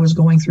away and I was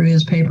going through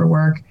his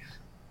paperwork,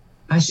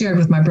 I shared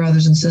with my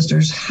brothers and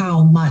sisters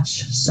how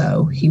much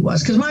so he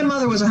was. Because my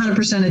mother was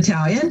 100%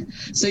 Italian,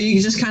 so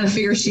you just kind of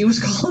figure she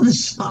was calling the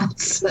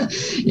shots.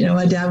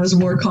 My dad was a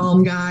more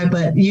calm guy,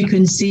 but you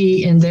can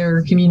see in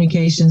their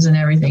communications and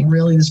everything,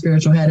 really the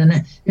spiritual head.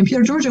 And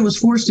Pier Giorgio was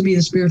forced to be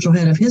the spiritual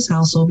head of his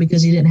household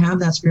because he didn't have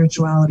that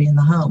spirituality in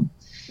the home.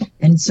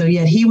 And so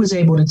yet he was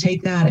able to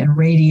take that and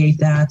radiate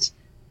that.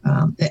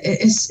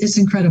 It's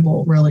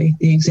incredible, really,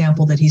 the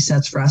example that he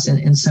sets for us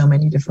in so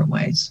many different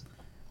ways.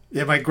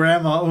 Yeah, my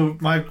grandma,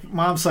 my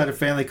mom's side of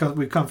family,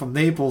 we come from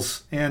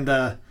Naples, and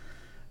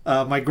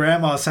my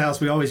grandma's house,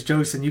 we always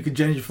jokes, and you can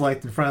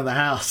genuflect in front of the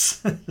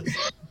house. And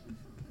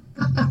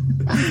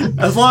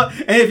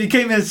if you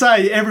came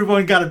inside,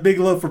 everyone got a big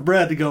loaf of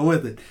bread to go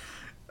with it.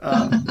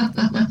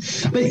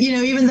 But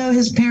even though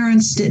his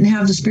parents didn't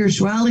have the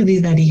spirituality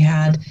that he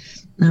had,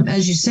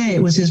 as you say,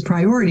 it was his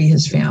priority,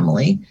 his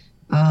family.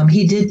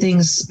 He did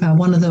things.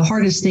 One of the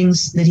hardest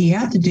things that he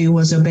had to do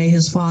was obey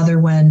his father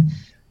when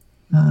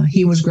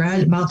he was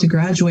about to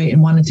graduate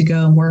and wanted to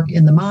go and work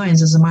in the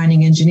mines as a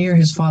mining engineer.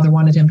 His father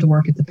wanted him to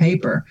work at the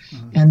paper.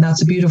 Mm-hmm. And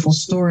that's a beautiful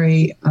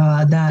story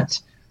that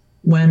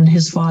when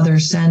his father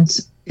sent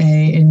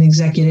an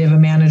executive, a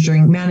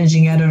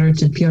managing editor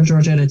to Pier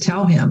Giorgio to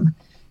tell him,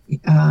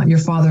 your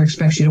father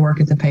expects you to work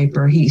at the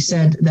paper. He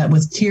said that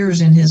with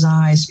tears in his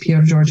eyes,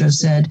 Pier Giorgio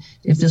said,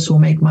 if this will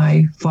make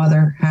my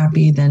father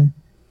happy, then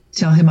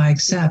tell him I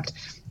accept.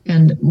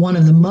 And one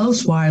of the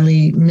most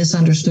widely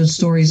misunderstood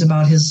stories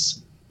about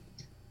his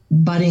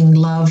budding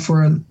love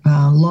for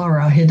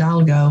Laura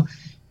Hidalgo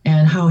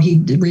and how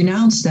he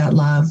renounced that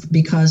love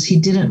because he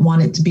didn't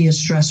want it to be a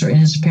stressor in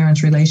his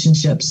parents'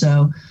 relationship.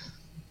 So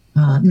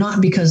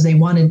not because they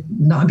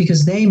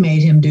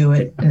made him do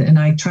it. And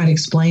I try to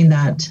explain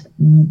that.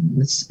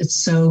 It's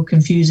so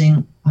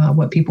confusing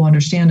what people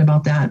understand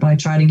about that, but I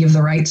try to give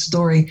the right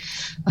story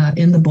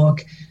in the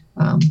book.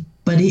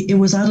 But it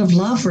was out of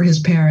love for his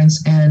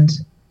parents and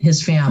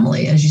his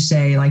family, as you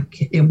say,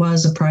 like it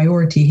was a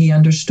priority. He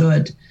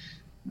understood,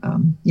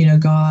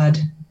 God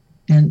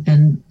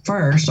and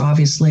first,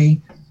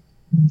 obviously,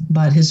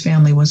 but his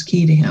family was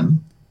key to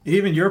him.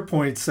 Even your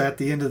points at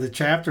the end of the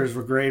chapters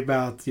were great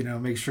about,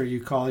 make sure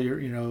you call your,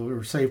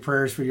 or say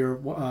prayers for your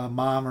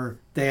mom or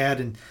dad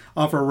and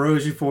offer a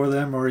rosary for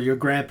them, or your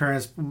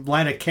grandparents,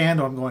 light a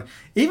candle. I'm going,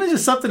 even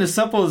just something as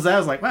simple as that, I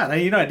was like, wow, I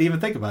didn't even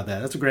think about that.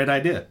 That's a great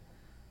idea.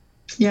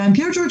 Yeah, and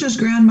Pier Giorgio's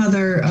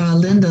grandmother,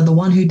 Linda, the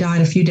one who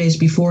died a few days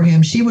before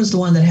him, she was the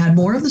one that had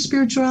more of the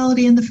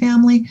spirituality in the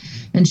family,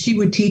 and she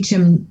would teach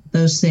him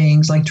those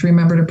things, like to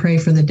remember to pray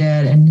for the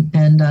dead,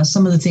 and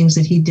some of the things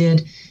that he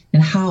did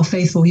and how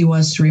faithful he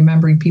was to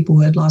remembering people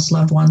who had lost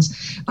loved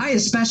ones. I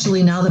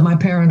especially, now that my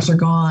parents are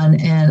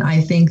gone, and I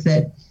think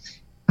that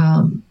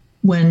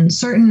when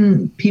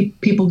certain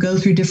people go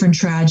through different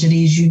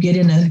tragedies, you get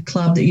in a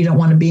club that you don't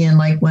want to be in,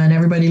 like when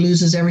everybody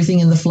loses everything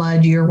in the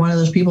flood, you're one of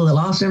those people that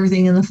lost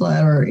everything in the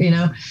flood, or,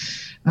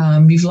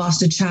 you've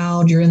lost a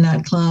child, you're in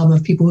that club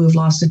of people who have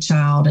lost a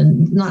child,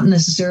 and not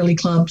necessarily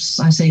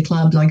clubs, I say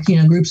clubs, like,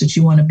 groups that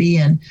you want to be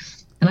in.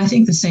 And I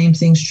think the same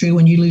thing's true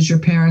when you lose your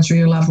parents or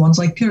your loved ones.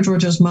 Like Pier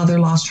Giorgio's mother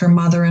lost her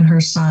mother and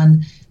her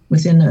son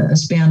within a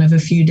span of a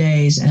few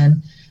days.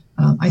 And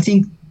I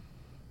think,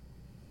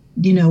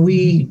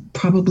 we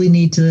probably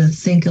need to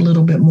think a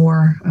little bit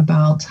more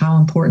about how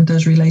important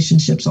those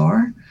relationships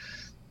are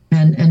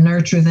and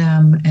nurture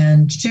them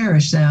and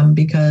cherish them,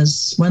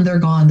 because when they're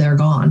gone, they're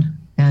gone.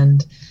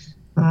 And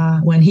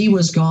when he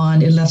was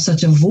gone, it left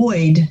such a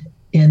void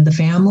in the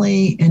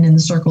family and in the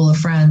circle of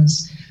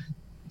friends,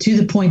 to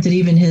the point that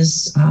even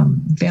his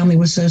family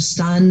was so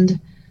stunned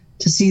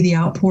to see the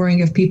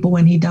outpouring of people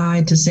when he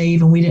died, to say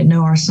even we didn't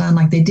know our son,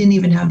 like they didn't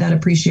even have that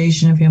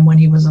appreciation of him when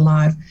he was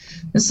alive.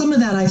 And some of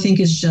that, I think,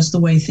 is just the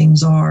way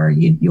things are.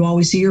 You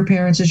always see your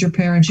parents as your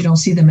parents. You don't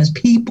see them as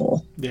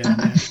people.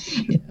 Yeah.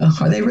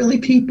 Are they really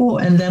people?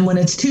 And then when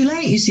it's too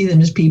late, you see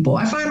them as people.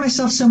 I find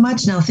myself so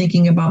much now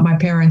thinking about my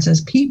parents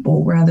as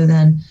people rather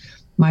than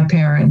my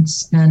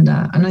parents. And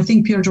I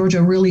think Pier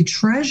Giorgio really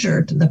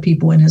treasured the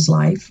people in his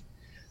life.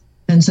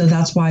 And so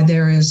that's why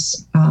there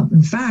is,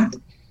 in fact,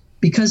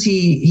 because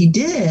he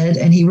did,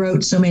 and he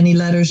wrote so many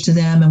letters to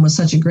them and was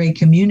such a great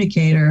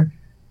communicator,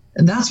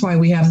 and that's why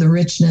we have the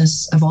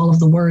richness of all of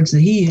the words that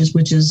he used,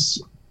 which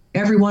is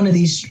every one of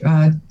these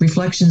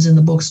reflections in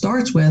the book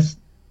starts with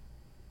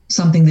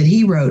something that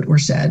he wrote or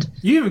said.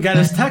 You even got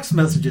his text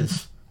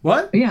messages.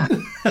 What? Yeah.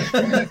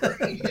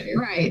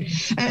 Right.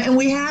 And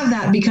we have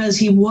that because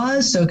he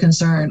was so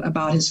concerned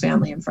about his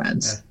family and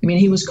friends. Yeah. I mean,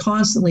 he was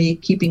constantly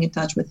keeping in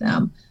touch with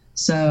them.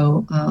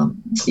 So,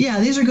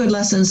 these are good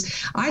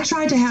lessons. I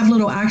try to have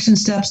little action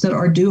steps that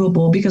are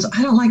doable, because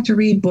I don't like to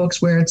read books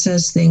where it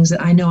says things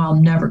that I know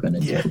I'm never going to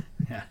do.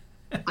 Yeah.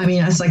 I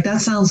mean, it's like, that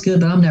sounds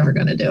good, but I'm never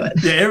going to do it.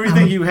 Yeah,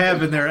 everything you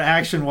have in there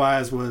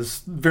action-wise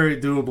was very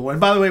doable.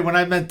 And by the way, when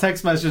I meant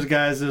text messages,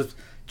 guys, it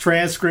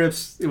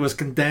transcripts, it was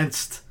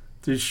condensed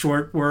to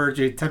short words,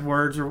 10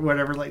 words or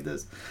whatever like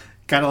this.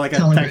 Kind of like a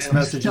text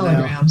message.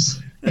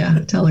 Telegrams. Yeah,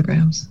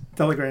 telegrams.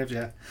 Telegrams,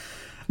 yeah.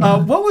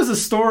 What was the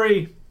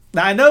story...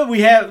 Now, I know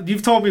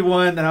you've told me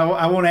one, and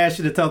I won't ask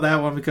you to tell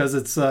that one because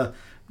it's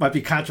might be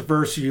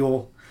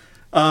controversial.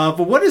 But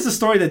what is the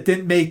story that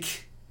didn't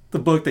make the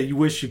book that you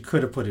wish you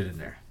could have put it in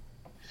there?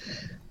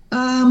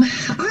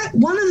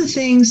 One of the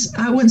things,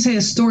 I wouldn't say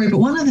a story, but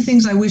one of the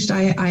things I wished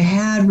I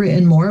had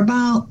written more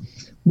about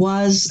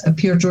was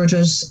Pier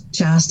Giorgio's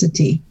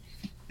chastity,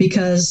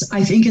 because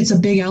I think it's a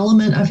big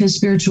element of his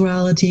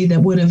spirituality that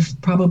would have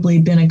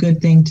probably been a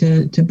good thing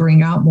to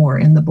bring out more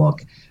in the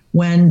book.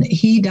 When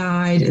he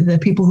died, the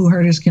people who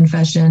heard his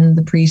confession,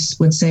 the priests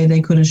would say they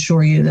could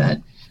assure you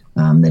that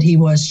that he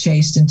was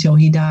chaste until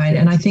he died.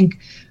 And I think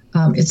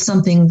it's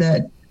something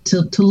that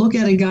to look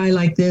at a guy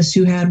like this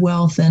who had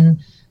wealth and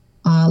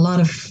a lot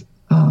of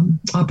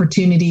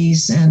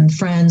opportunities and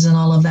friends and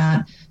all of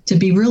that, to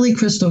be really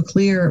crystal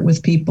clear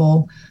with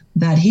people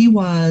that he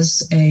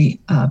was a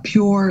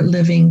pure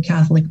living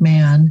Catholic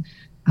man,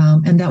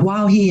 and that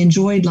while he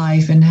enjoyed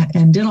life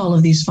and did all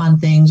of these fun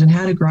things and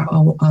had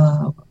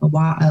a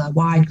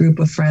wide group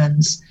of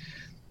friends,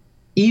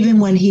 even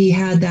when he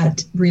had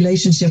that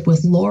relationship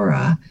with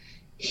Laura,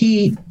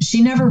 she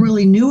never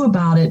really knew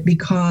about it,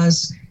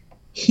 because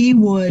he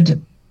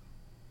would,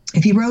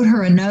 if he wrote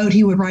her a note,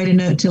 he would write a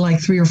note to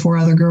like 3 or 4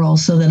 other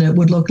girls so that it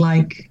would look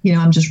like,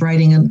 I'm just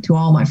writing it to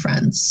all my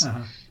friends.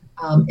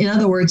 In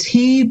other words,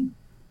 he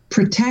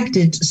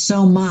protected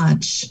so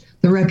much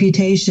the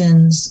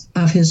reputations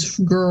of his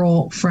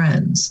girl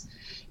friends.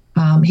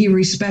 He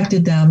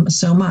respected them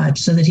so much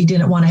so that he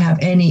didn't want to have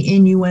any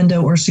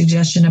innuendo or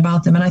suggestion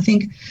about them. And I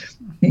think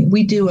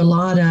we do a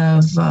lot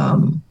of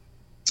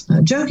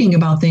joking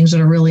about things that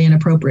are really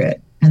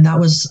inappropriate. And that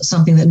was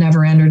something that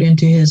never entered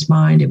into his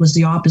mind. It was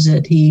the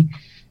opposite. He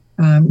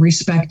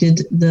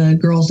respected the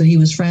girls that he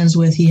was friends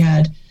with. He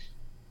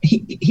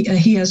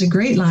has a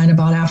great line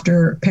about,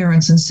 after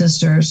parents and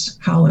sisters,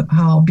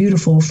 how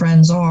beautiful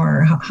friends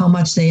are, how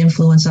much they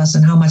influence us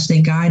and how much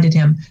they guided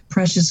him,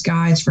 precious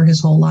guides for his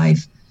whole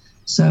life.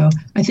 So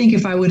I think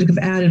if I would have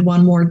added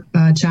one more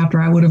chapter,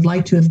 I would have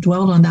liked to have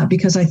dwelled on that,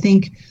 because I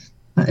think,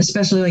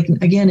 especially like,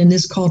 again, in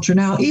this culture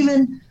now,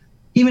 even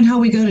how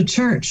we go to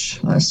church,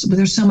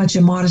 there's so much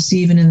immodesty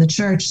even in the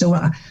church. So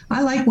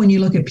I like when you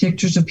look at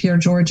pictures of Pier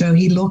Giorgio,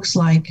 he looks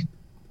like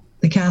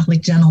the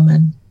Catholic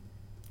gentleman.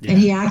 Yeah. And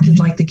he acted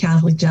like the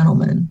Catholic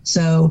gentleman.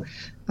 So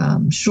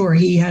sure,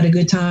 he had a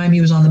good time.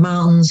 He was on the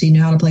mountains. He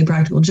knew how to play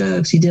practical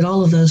jokes. He did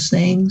all of those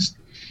things.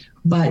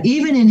 But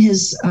even in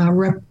his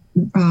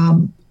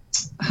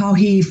how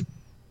he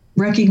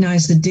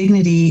recognized the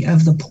dignity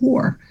of the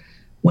poor,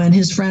 when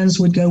his friends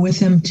would go with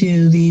him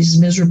to these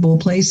miserable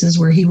places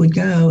where he would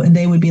go, and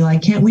they would be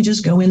like, can't we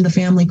just go in the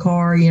family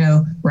car,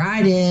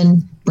 ride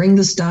in, bring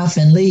the stuff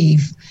and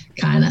leave,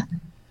 kind of,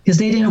 because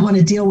they didn't want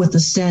to deal with the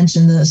stench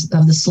and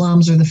of the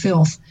slums or the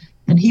filth.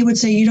 And he would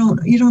say, you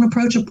don't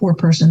approach a poor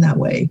person that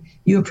way.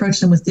 You approach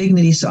them with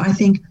dignity. So I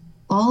think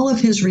all of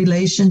his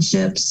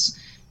relationships,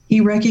 he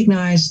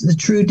recognized the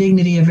true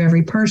dignity of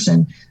every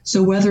person.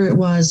 So whether it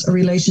was a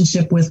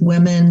relationship with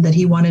women that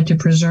he wanted to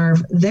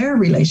preserve their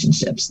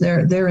relationships,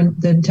 their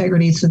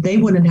integrity, so they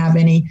wouldn't have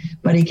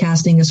anybody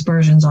casting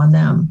aspersions on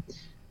them.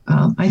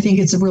 I think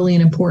it's really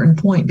an important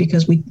point,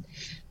 because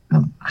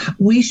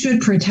we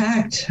should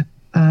protect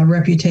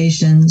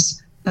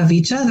reputations of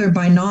each other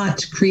by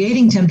not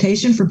creating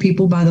temptation for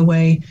people by the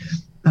way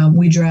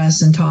we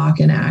dress and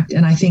talk and act.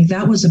 And I think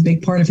that was a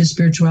big part of his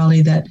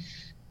spirituality that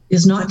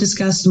is not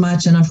discussed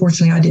much, and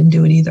unfortunately I didn't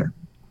do it either.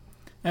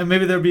 And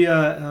maybe there'll be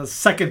a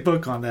second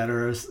book on that,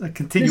 or a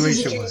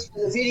continuation one.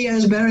 The video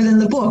is better than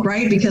the book,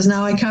 right? Because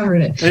now I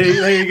covered it.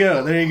 There you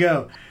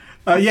go.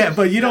 Yeah,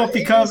 but you don't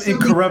become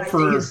incorrupt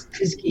for...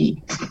 is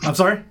key. I'm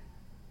sorry?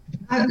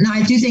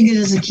 I do think it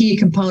is a key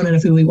component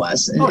of who he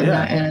was. Oh,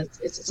 yeah. And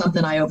it's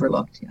something I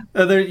overlooked,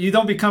 yeah. You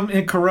don't become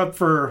incorrupt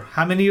for,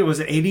 how many? It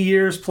was 80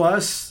 years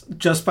plus,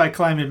 just by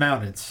climbing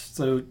mountains.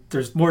 So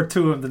there's more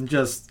to him than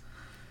just,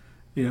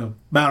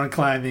 mountain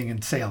climbing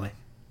and sailing.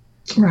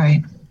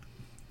 Right.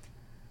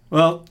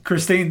 Well,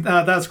 Christine,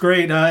 that's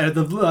great.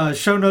 The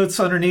show notes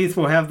underneath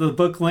will have the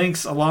book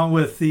links, along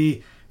with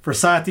the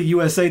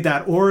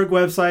versatiusa.org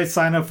website.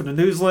 Sign up for the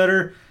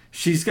newsletter.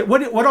 She's got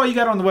what all you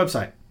got on the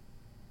website?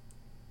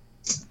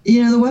 The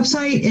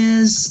website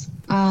is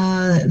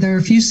there are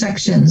a few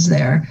sections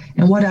there,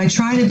 and what I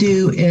try to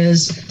do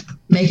is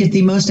make it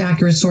the most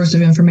accurate source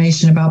of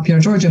information about Pier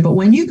Giorgio. But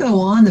when you go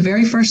on, the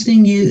very first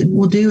thing you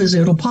will do is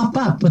it'll pop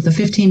up with a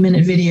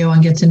 15-minute video on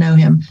Get to Know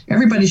Him.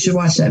 Everybody should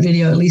watch that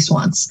video at least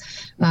once.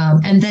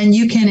 And then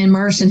you can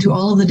immerse into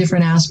all of the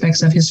different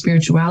aspects of his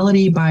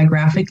spirituality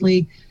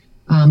biographically.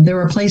 There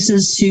are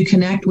places to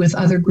connect with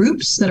other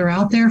groups that are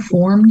out there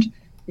formed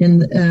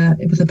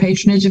with the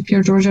patronage of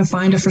Pier Giorgio.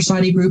 Find a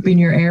Frassati group in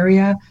your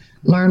area.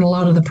 Learn a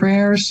lot of the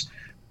prayers.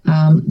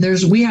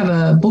 We have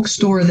a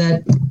bookstore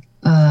that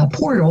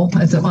portal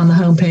on the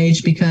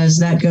homepage, because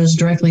that goes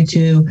directly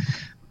to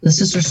the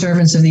Sister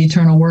Servants of the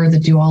Eternal Word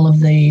that do all of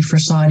the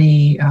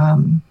Frassati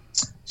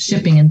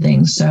shipping and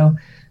things. So,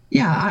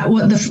 yeah,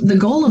 the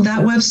goal of that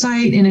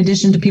website, in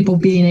addition to people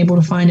being able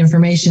to find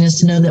information, is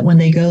to know that when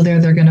they go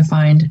there, they're going to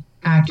find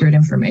accurate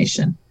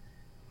information.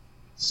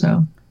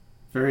 So,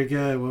 very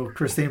good. Well,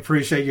 Christine,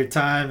 appreciate your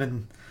time,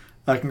 and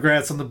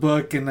congrats on the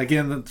book. And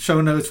again, the show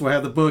notes will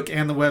have the book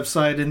and the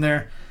website in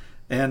there.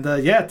 And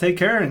take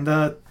care.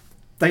 And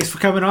thanks for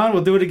coming on.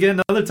 We'll do it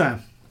again another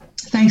time.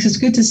 Thanks. It's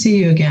good to see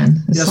you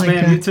again. It's yes,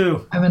 ma'am. You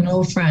too. I'm an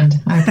old friend.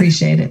 I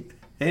appreciate it.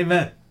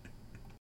 Amen.